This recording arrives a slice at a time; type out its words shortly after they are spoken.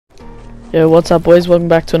Yo, what's up boys, welcome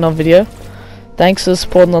back to another video. Thanks for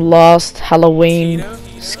supporting the last Halloween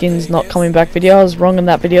skins not coming back video. I was wrong in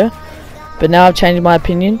that video, but now I've changed my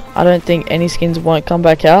opinion. I don't think any skins won't come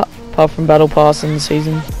back out, apart from Battle Pass and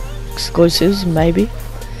season exclusives, maybe.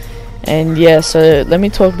 And yeah, so let me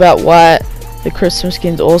talk about why the Christmas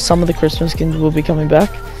skins, or some of the Christmas skins, will be coming back.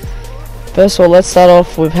 First of all, let's start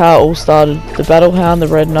off with how it all started. The Battle Hound, the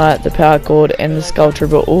Red Knight, the Power Chord, and the Skull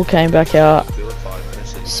Trooper all came back out.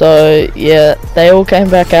 So yeah, they all came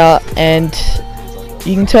back out, and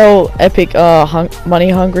you can tell Epic are money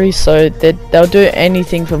hungry, so they'll do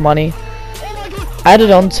anything for money.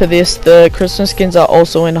 Added on to this, the Christmas skins are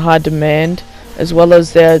also in high demand, as well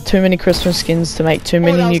as there are too many Christmas skins to make too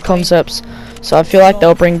many new concepts. So I feel like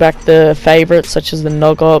they'll bring back the favorites such as the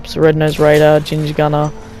Nogops, Red Nose Raider, Ginger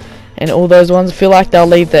Gunner, and all those ones. I feel like they'll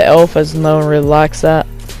leave the Elf, as no one really likes that,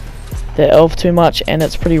 the Elf, too much, and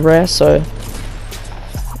it's pretty rare, so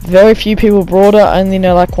very few people brought it. I only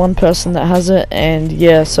know like one person that has it, and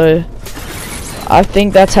yeah, so I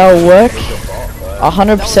think that's how it'll work.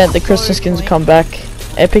 100% the Christmas skins will come back.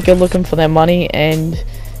 Epic are looking for their money, and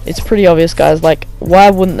it's pretty obvious, guys. Like, why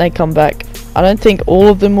wouldn't they come back? I don't think all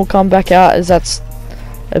of them will come back out, as that's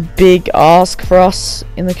a big ask for us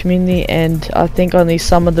in the community, and I think only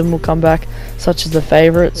some of them will come back, such as the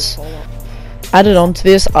favorites. Added on to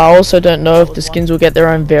this, I also don't know if the skins will get their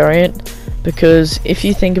own variant, because if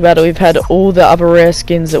you think about it, we've had all the other rare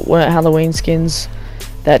skins that weren't Halloween skins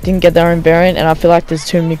that didn't get their own variant, and I feel like there's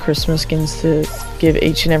too many Christmas skins to give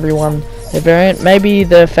each and every one their variant. Maybe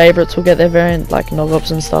the favorites will get their variant, like Nogops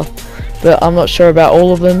and stuff, but I'm not sure about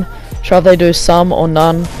all of them. Sure if they do some or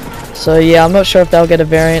none. So yeah, I'm not sure if they'll get a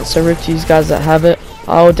variant, so rip to you guys that have it.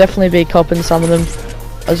 I'll definitely be copping some of them,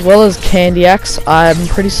 as well as Candy Axe. I'm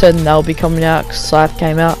pretty certain they'll be coming out because Scythe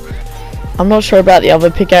came out. I'm not sure about the other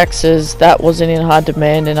pickaxes. That wasn't in high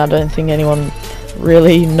demand, and I don't think anyone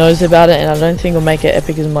really knows about it, and I don't think it'll make it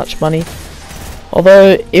Epic as much money.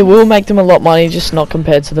 Although it will make them a lot of money, just not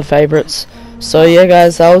compared to the favorites. So yeah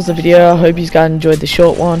guys, that was the video. I hope you guys enjoyed the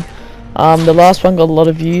short one. The last one got a lot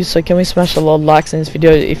of views, so can we smash a lot of likes in this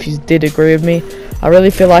video if you did agree with me. I really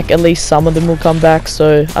feel like at least some of them will come back,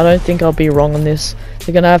 so I don't think I'll be wrong on this.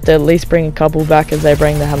 They're gonna have to at least bring a couple back, as they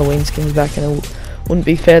bring the Halloween skins back, and it wouldn't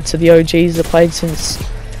be fair to the OGs that played since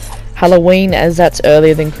Halloween, as that's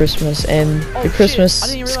earlier than Christmas, and the Christmas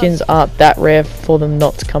skins aren't that rare for them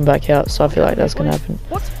not to come back out, so I feel like that's gonna happen.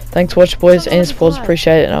 Thanks for watching boys, any support is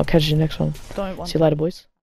appreciated, and I'll catch you next one. See you later boys.